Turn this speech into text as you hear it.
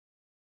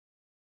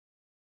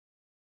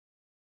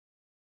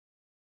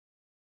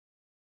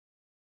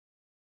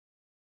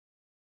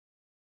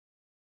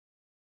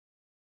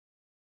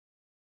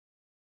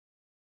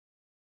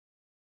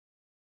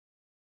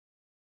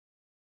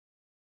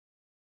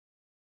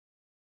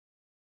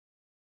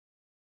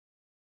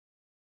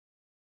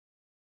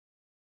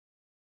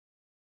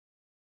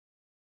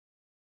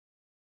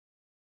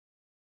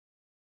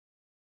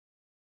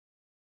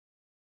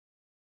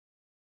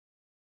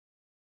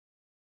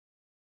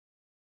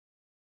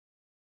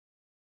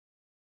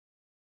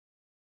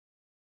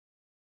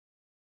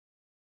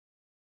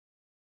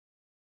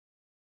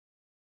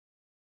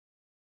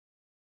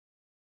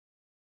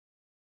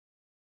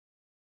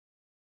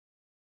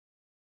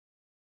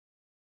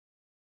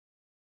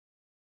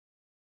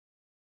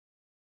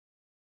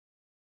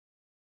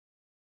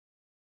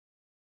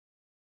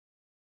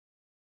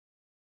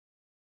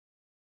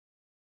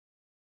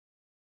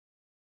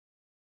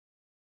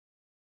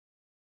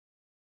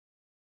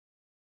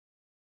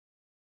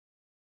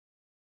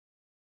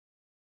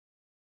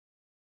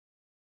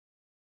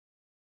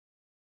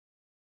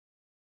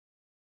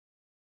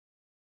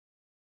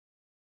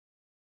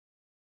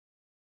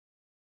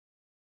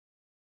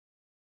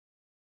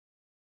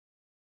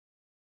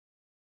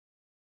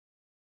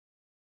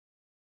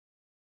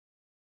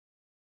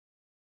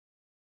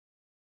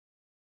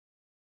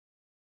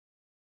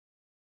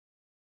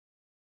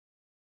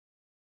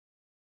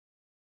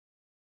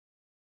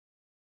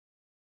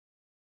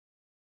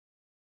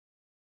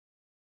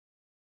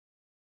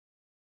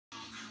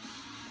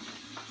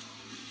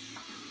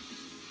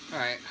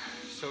Alright,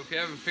 so if you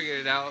haven't figured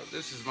it out,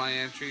 this is my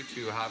entry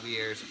to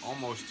Javier's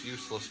Almost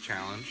Useless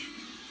Challenge.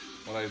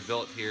 What I've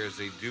built here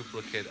is a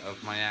duplicate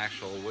of my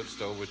actual wood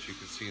stove, which you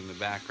can see in the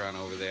background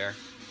over there.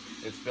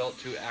 It's built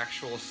to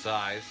actual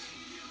size,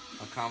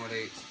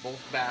 accommodates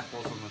both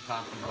baffles on the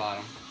top and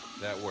bottom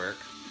that work,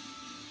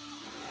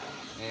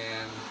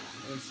 and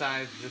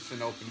inside just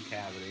an open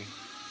cavity.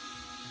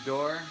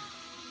 Door,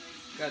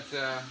 got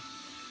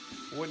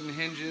wooden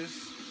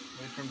hinges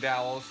made from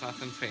dowels,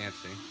 nothing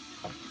fancy.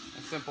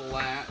 A simple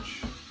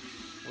latch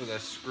with a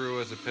screw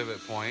as a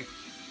pivot point.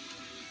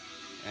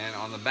 And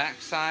on the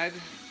back side,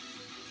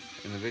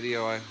 in the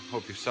video I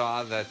hope you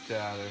saw that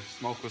the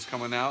smoke was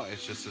coming out.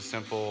 It's just a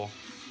simple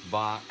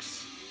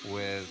box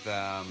with,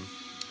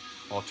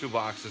 well, two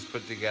boxes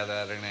put together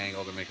at an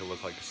angle to make it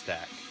look like a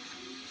stack.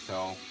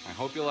 So I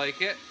hope you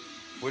like it.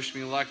 Wish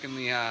me luck in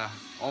the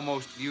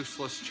almost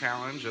useless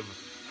challenge of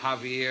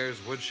Javier's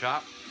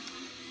woodshop.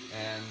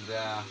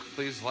 And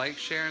please like,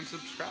 share, and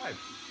subscribe.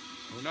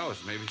 Who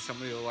knows, maybe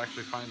somebody will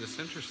actually find this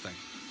interesting,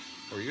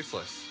 or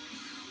useless,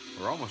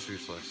 or almost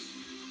useless.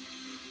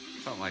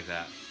 Something like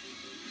that.